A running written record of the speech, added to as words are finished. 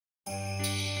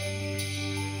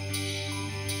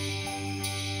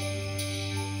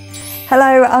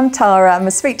Hello, I'm Tara. I'm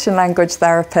a speech and language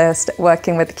therapist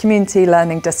working with the Community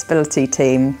Learning Disability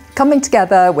team. Coming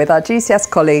together with our GCS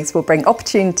colleagues will bring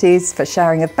opportunities for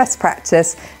sharing of best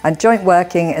practice and joint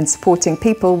working in supporting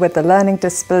people with a learning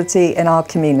disability in our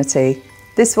community.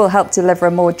 This will help deliver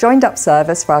a more joined-up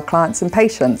service for our clients and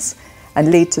patients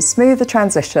and lead to smoother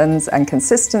transitions and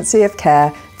consistency of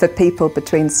care for people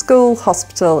between school,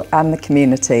 hospital and the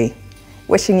community.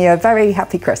 Wishing you a very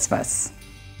happy Christmas.